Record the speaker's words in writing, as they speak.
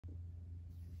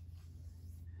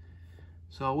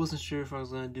So I wasn't sure if I was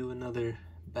going to do another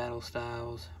Battle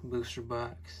Styles booster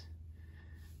box,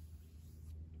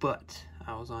 but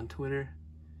I was on Twitter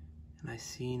and I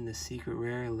seen the secret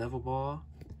rare level ball.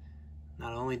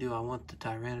 Not only do I want the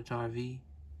Tyranitar V,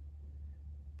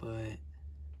 but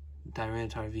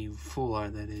Tyranitar V full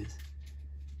art, that is,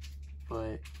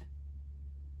 but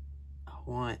I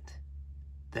want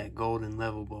that golden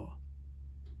level ball.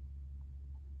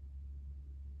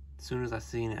 As soon as I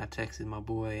seen it, I texted my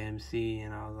boy MC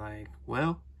and I was like,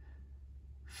 well,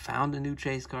 found a new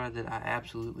chase card that I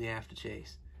absolutely have to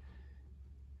chase.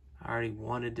 I already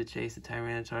wanted to chase the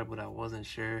Tyranitar, but I wasn't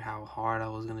sure how hard I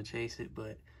was going to chase it.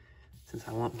 But since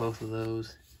I want both of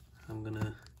those, I'm going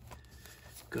to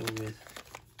go with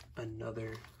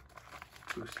another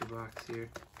booster box here.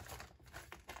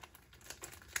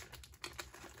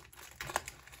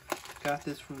 Got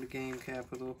this from the Game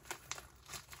Capital.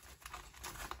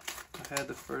 I had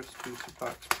the first booster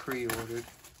box pre-ordered.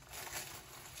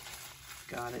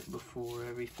 Got it before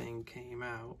everything came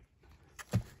out.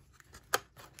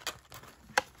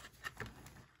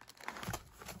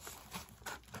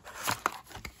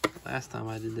 Last time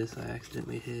I did this, I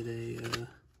accidentally hit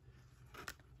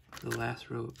the last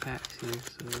row of packs here,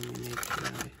 so let me make sure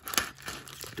I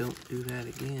don't do that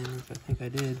again. If I think I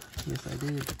did. Yes, I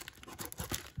did.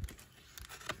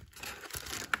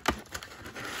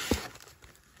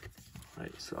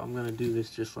 Alright, so I'm gonna do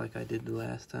this just like I did the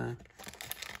last time.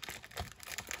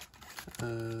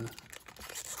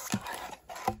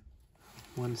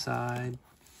 One side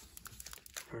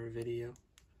per video.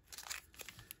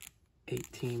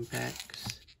 18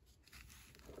 packs.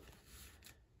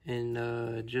 And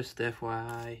just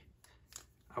FYI,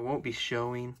 I won't be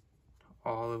showing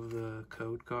all of the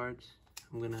code cards.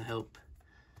 I'm gonna help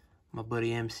my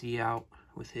buddy MC out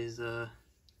with his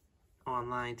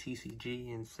online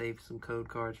TCG and save some code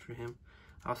cards for him.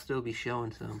 I'll still be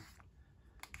showing some,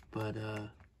 but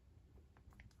to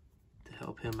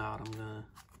help him out, I'm gonna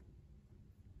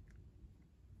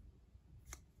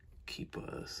keep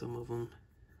some of them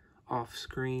off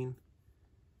screen,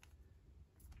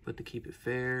 but to keep it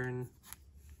fair and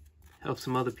help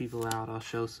some other people out, I'll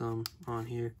show some on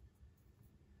here.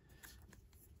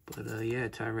 But yeah,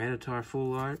 Tyranitar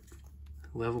full art,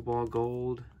 level ball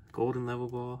gold, golden level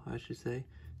ball I should say,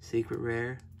 secret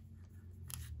rare.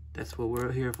 That's what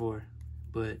we're here for.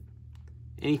 But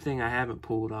anything I haven't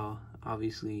pulled, I'll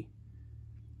obviously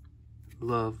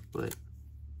love, but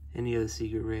any of the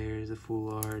secret rares, the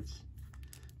full arts.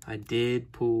 I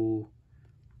did pull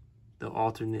the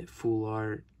alternate full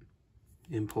art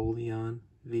Empoleon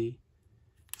V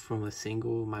from a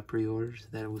single of my pre-orders.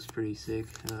 That was pretty sick.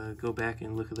 Go back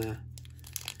and look at the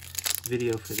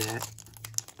video for that.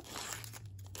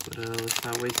 But let's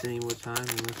not waste any more time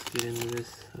and let's get into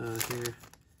this here.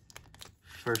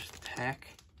 First pack.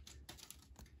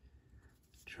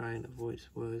 Try and avoid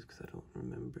spoilers because I don't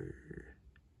remember.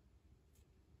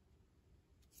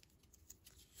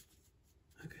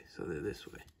 Okay, so they're this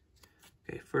way.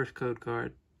 Okay, first code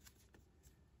card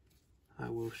I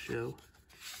will show.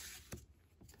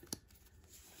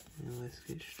 And let's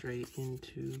get straight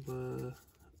into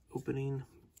opening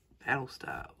Battle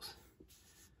Styles.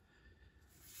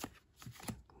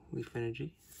 Leaf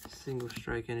Energy, Single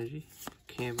Strike Energy,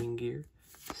 Camping Gear,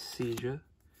 Seadra,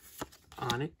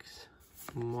 Onyx,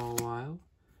 Mawile,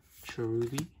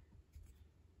 Cherubi,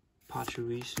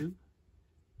 Pachirisu,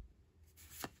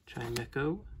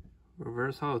 Chimecho,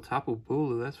 Reverse Holo, Tapu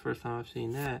Bulu, that's the first time I've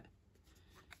seen that,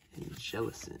 and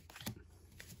Jellicent.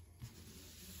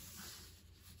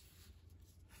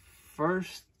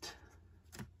 First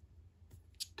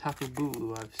Tapu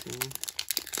Bulu I've seen.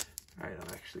 Alright,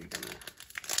 I'm actually gonna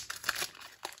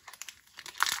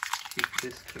keep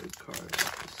this code card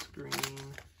off the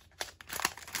screen.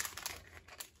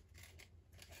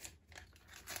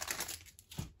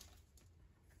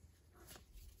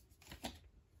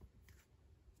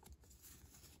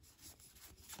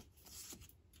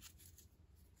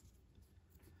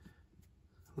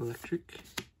 Electric,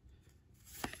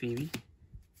 Phoebe,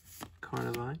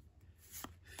 Carnivine,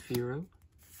 Fearow,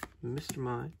 Mr.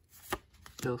 Mime,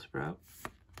 Bellsprout,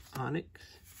 Onyx,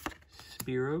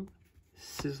 Spearow,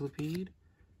 Sizzlipede,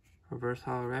 Reverse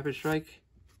Holo Rapid Strike,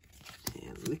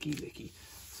 and Licky.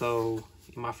 So,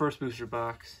 in my first booster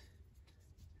box,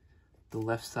 the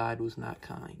left side was not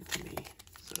kind to me.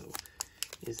 So,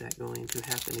 is that going to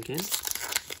happen again?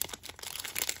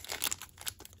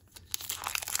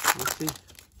 Let's see.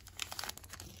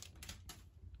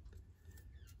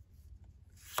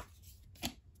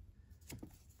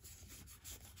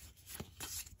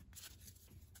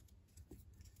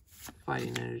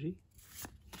 Fighting Energy,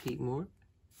 Heatmor,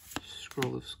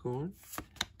 Scroll of Scorn,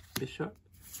 Bisharp,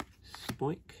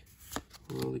 Spoink,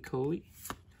 Roly-Coly,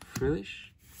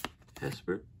 Frillish,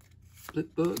 Esper,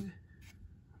 Blipbug,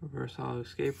 Reverse Hollow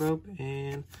Escape Rope,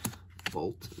 and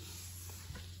Bolton.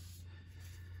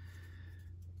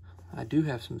 I do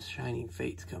have some Shining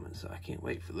Fates coming, so I can't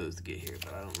wait for those to get here,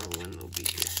 but I don't know when they'll be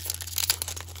here.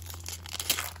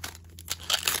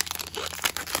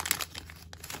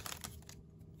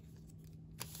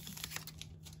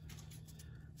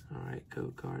 Alright,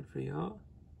 code card for y'all.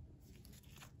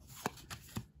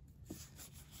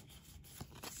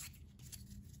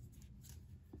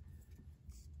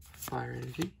 Fire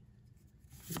Energy,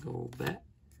 Golbat,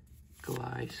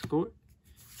 Gliscor,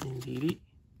 Indeedee,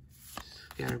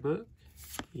 Scatterbug,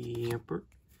 Yamper,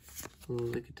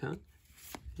 Lickitung,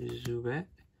 Zubat,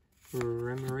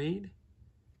 Remoraid,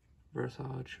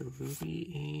 Versal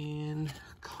Cherubi, and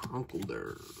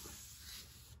Conkeldurr.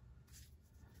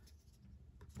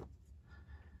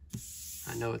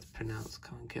 I know it's pronounced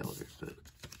Conkeldurr, but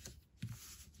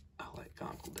I like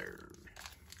Conkeldurr.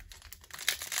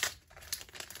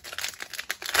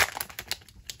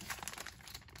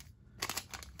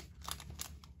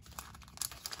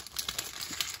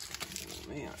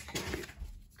 Man, I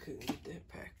couldn't get that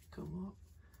pack to come up.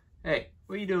 Hey,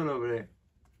 what are you doing over there?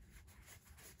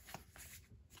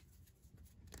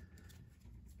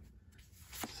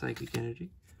 Psychic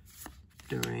Energy,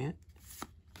 Durant,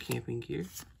 Camping Gear,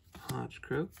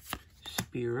 Honchkrow,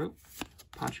 Spearow,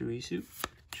 Pachirisu,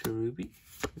 Cherubi,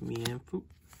 Mienfoo,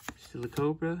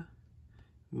 Silicobra,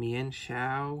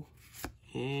 Mienshao,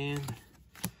 and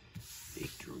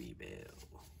Victory Bell.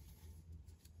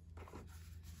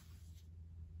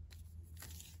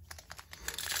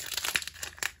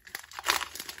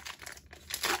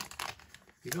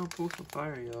 You're gonna pull some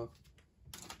fire, y'all.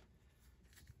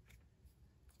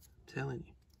 I'm telling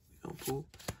you, we're gonna pull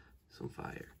some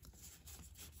fire.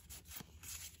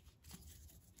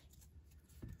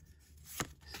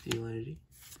 Steel Energy,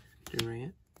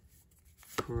 Durant,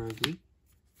 Purugly,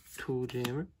 Tool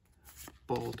Jammer,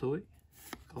 Baltoy,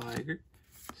 Gligar,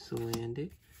 Salandit,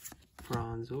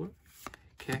 Bronzor,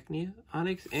 Cacnea,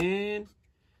 Onix, and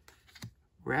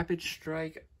Rapid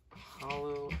Strike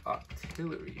Hollow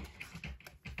Octillery.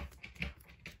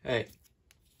 Hey,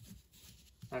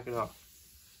 knock it off.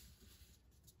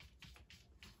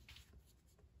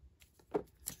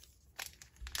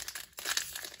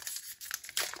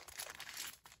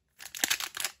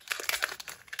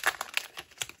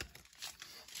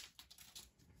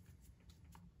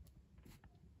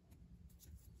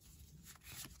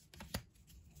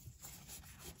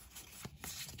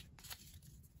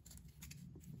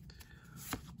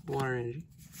 Water Energy,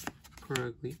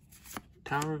 Purugly,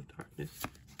 Tower of Darkness,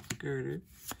 Girder,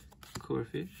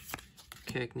 Corphish,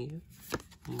 Cacnea,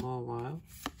 Mawile,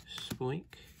 Spoink,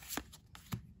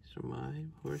 Surmime,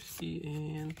 Horsey,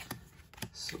 and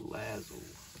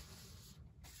Salazzle.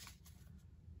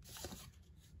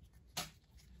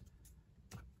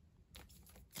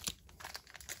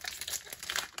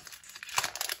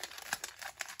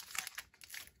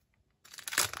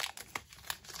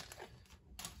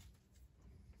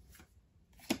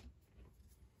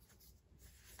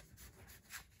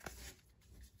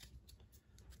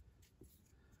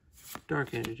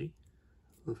 Dark Energy.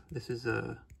 Ooh, this is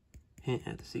a hint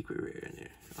at the secret rare in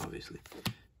there, obviously.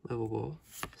 Level Ball,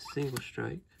 Single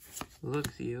Strike,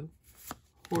 Luxio,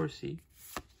 Horsey,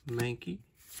 Mankey,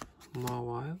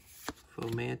 Mawile,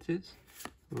 Fomantis,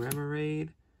 Remoraid,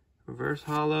 Reverse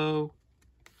Hollow,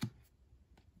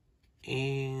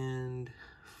 and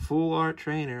Full Art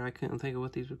Trainer. I couldn't think of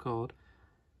what these were called.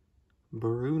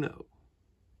 Bruno.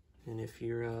 And if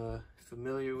you're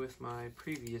familiar with my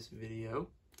previous video,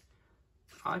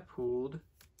 I pulled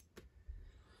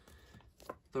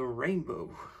the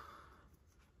Rainbow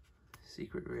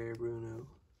Secret Rare Bruno.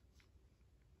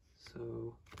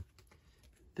 So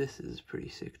this is pretty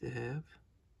sick to have.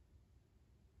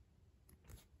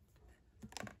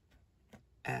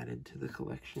 Added to the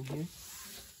collection here.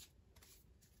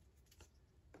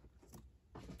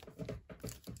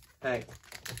 Hey.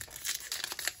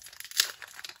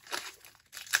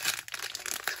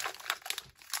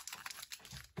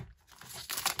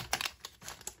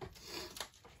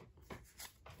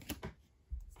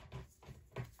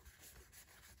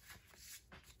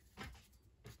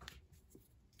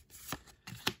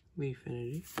 Leaf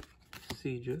Energy,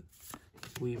 Seadra,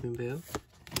 Weaving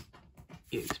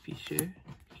EXP Share,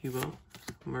 Cubone,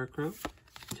 Murkrow,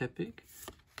 Tepig,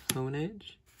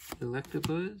 Honedge,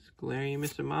 Electabuzz, Galarian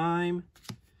Mr. Mime,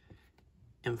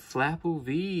 and Flapple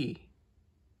V.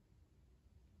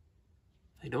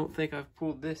 I don't think I've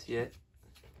pulled this yet.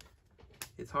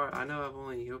 It's hard. I know I've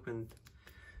only opened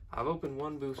I've opened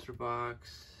one booster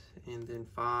box and then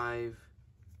 5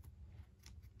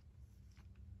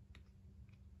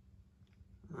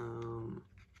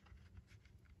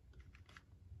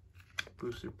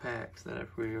 booster packs that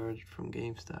I've pre-ordered from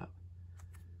GameStop.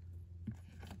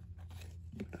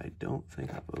 But I don't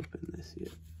think I've opened this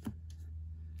yet.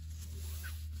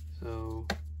 So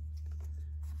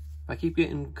if I keep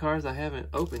getting cards I haven't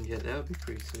opened yet, that would be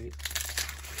pretty sweet.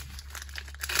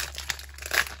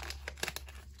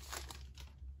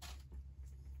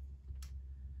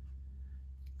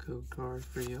 Code card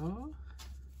for y'all.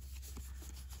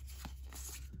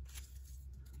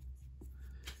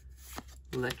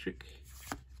 Electric,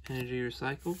 Energy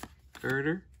Recycle,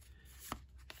 Girder,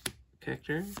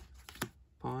 Cacturn,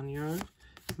 Barnyard,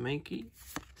 Mankey,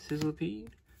 Sizzlipede,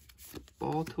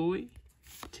 Ball Toy,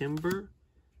 Timber,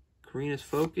 Karina's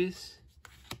Focus,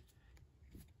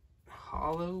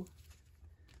 Hollow,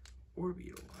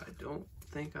 Orbeetle. I don't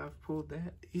think I've pulled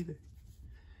that either.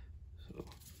 So,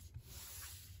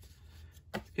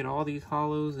 let's get all these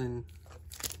hollows and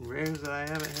rares that I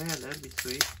haven't had. That'd be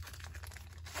sweet.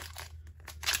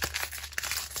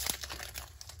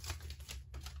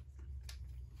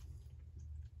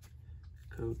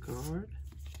 Code card.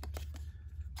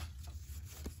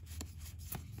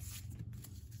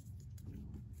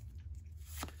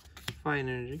 Fire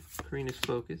Energy, Karina's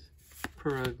Focus,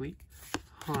 Perugly,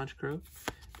 Honchkrow,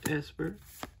 Esper,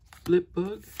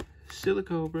 Blipbug,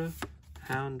 Silicobra,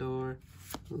 Houndour,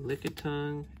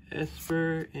 Lickitung,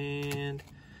 Esper, and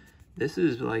this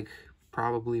is like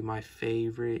probably my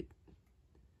favorite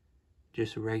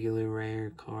just regular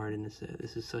rare card in the set.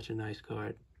 This is such a nice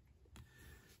card.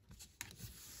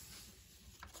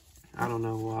 I don't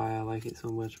know why I like it so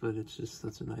much, but it's just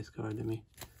such a nice card to me.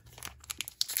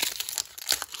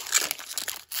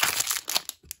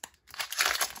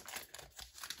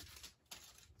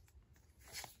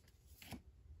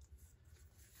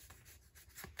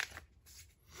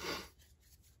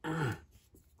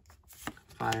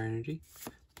 Fire Energy,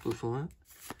 Bouffalant,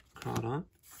 Crawdaunt,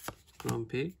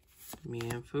 Grumpig,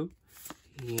 Mienfoo,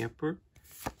 Yamper,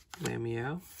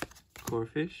 Lamiao,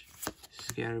 Corphish,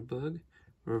 Scatterbug,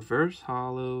 Reverse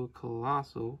Hollow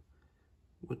Colossal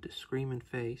with the screaming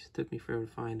face. Took me forever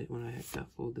to find it when I had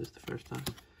got pulled this the first time.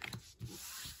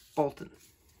 Bolton.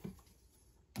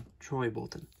 Troy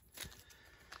Bolton.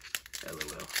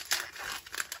 LOL.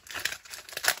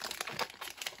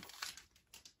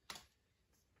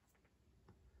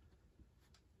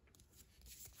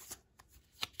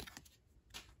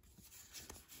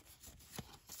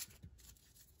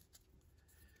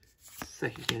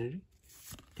 Psychic Energy,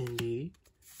 Indeedee,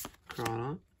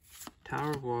 Crawdaunt, Tower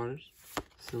of Waters,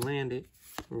 Salandit,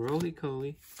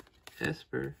 Roly-Coly,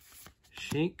 Esper,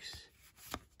 Shinx,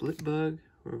 Blipbug,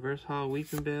 Reverse Hollow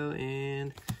Weepinbell,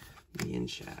 and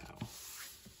Mienshao.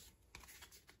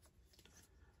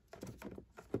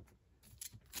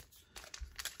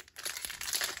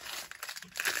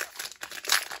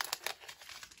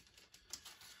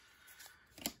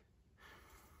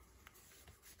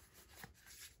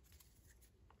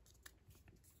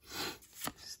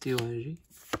 Steel Energy,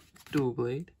 Dual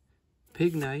Blade,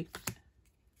 Pignite.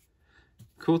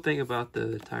 Cool thing about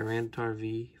the Tyranitar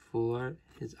V full art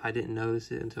is I didn't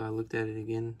notice it until I looked at it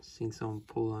again. Seen someone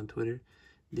pull on Twitter.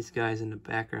 This guy's in the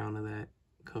background of that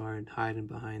card, hiding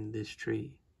behind this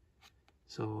tree.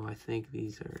 So I think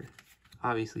these are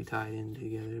obviously tied in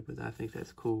together, but I think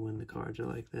that's cool when the cards are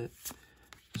like that.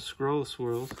 Scroll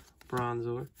Swirls,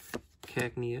 Bronzor,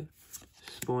 Cacnea,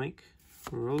 Spoink,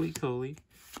 Roly-Coly,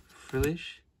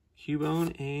 Frillish,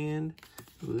 Cubone, and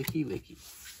Licky.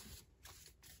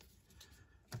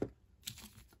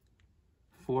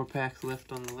 4 packs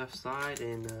left on the left side,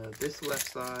 and this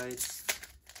left side,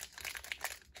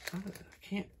 I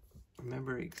can't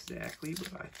remember exactly,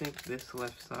 but I think this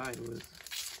left side was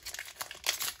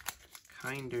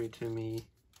kinder to me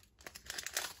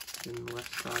than the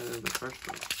left side of the first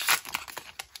one.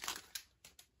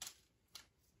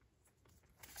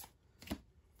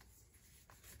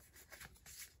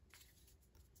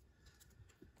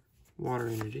 Water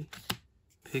Energy,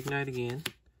 Pignite again,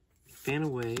 Fan of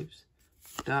Waves,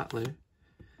 Dottler.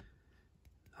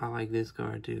 I like this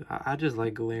card too. I just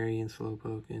like Galarian,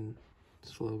 Slowpoke, and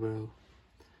Slowbro.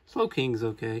 Slowking's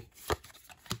okay.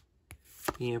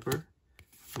 Yamper,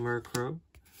 Murkrow,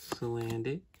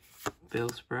 Salandit,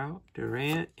 Bellsprout,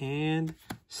 Durant, and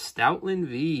Stoutland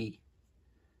V.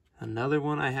 Another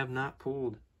one I have not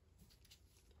pulled.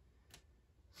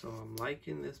 So I'm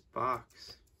liking this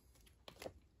box.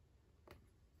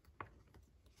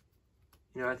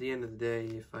 You know, at the end of the day,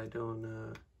 if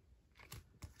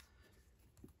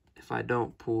I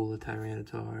don't pull a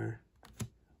Tyranitar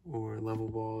or level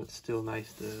ball, it's still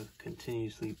nice to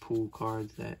continuously pull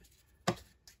cards that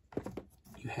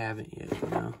you haven't yet, you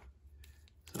know?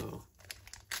 So,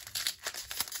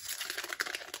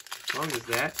 as long as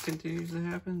that continues to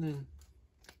happen, then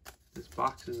this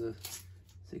box is a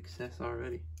success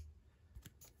already.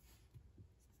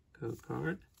 Code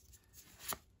card.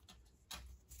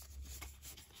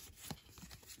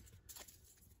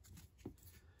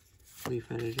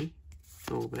 Leaf Energy,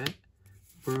 Golbat,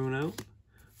 Bruno,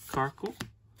 Karkle,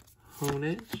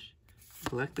 Honedge,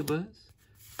 Electabuzz,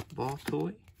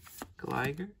 Baltoy,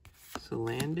 Gligar,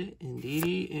 Salandit,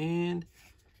 Indeedee, and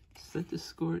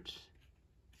Centiskorch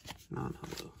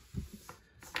non-hollow.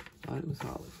 Thought it was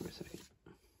hollow for a second.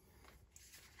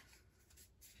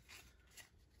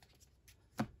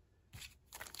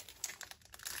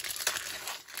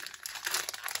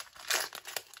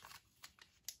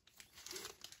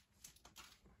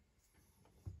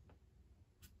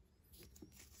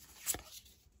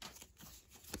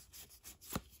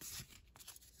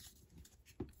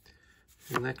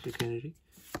 Electric Energy,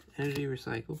 Energy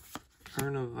Recycle,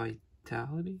 Urn of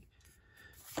Vitality,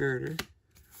 Girder,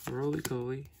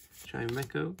 Roly-Poly,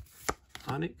 Chimecho,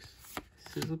 Onyx,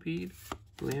 Sizzlipede,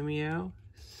 Lamiao,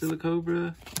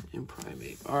 Silicobra, and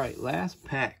Primeape. Alright, last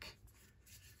pack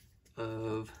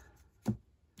of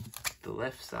the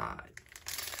left side.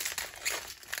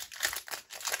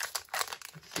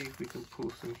 Let's see if we can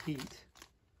pull some heat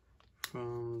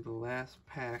from the last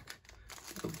pack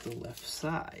of the left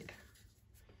side.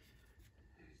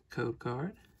 Code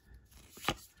card.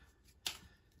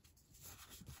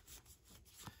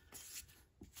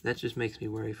 That just makes me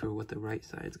worry for what the right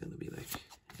side's going to be like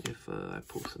if I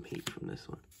pull some heat from this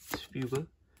one. Spuba,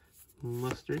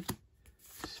 Mustard,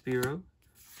 Spearow,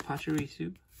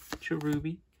 Pachirisu,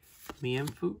 Cherubi,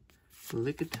 Mienfoo,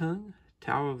 Lickitung,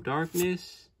 Tower of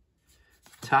Darkness,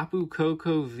 Tapu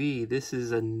Koko V. This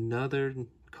is another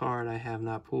card I have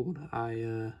not pulled.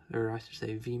 Or I should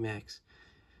say VMAX.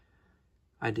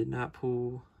 I did not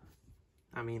pull,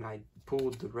 I mean, I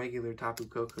pulled the regular Tapu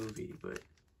Koko V, but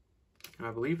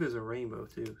I believe there's a rainbow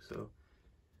too, so.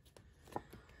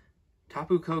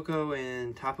 Tapu Koko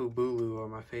and Tapu Bulu are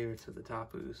my favorites of the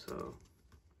Tapu, so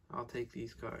I'll take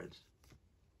these cards.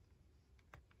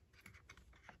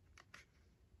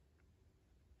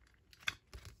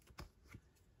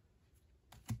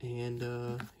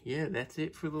 And yeah, that's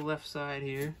it for the left side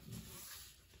here.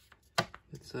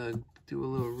 Let's do a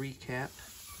little recap.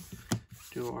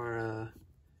 Do our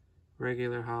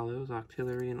regular hollows,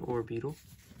 Octillery and Orbeetle.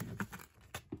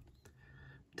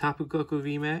 Tapu Koko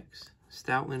VMAX,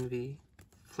 Stoutland V,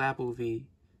 Flapple V,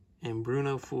 and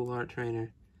Bruno Full Art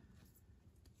Trainer.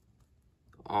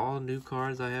 All new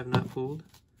cards I have not pulled.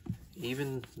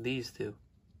 Even these two.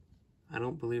 I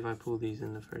don't believe I pulled these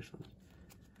in the first one.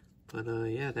 But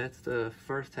yeah, that's the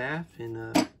first half,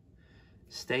 and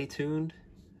stay tuned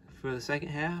for the second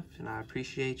half, and I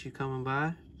appreciate you coming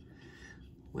by.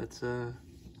 Let's the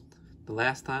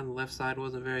last time the left side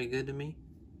wasn't very good to me.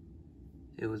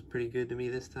 It was pretty good to me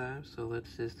this time, so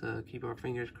let's just keep our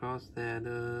fingers crossed that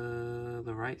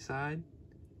the right side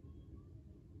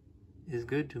is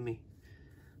good to me.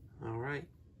 Alright,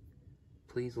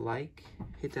 please like,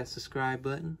 hit that subscribe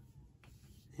button,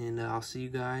 and I'll see you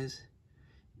guys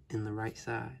in the right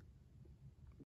side.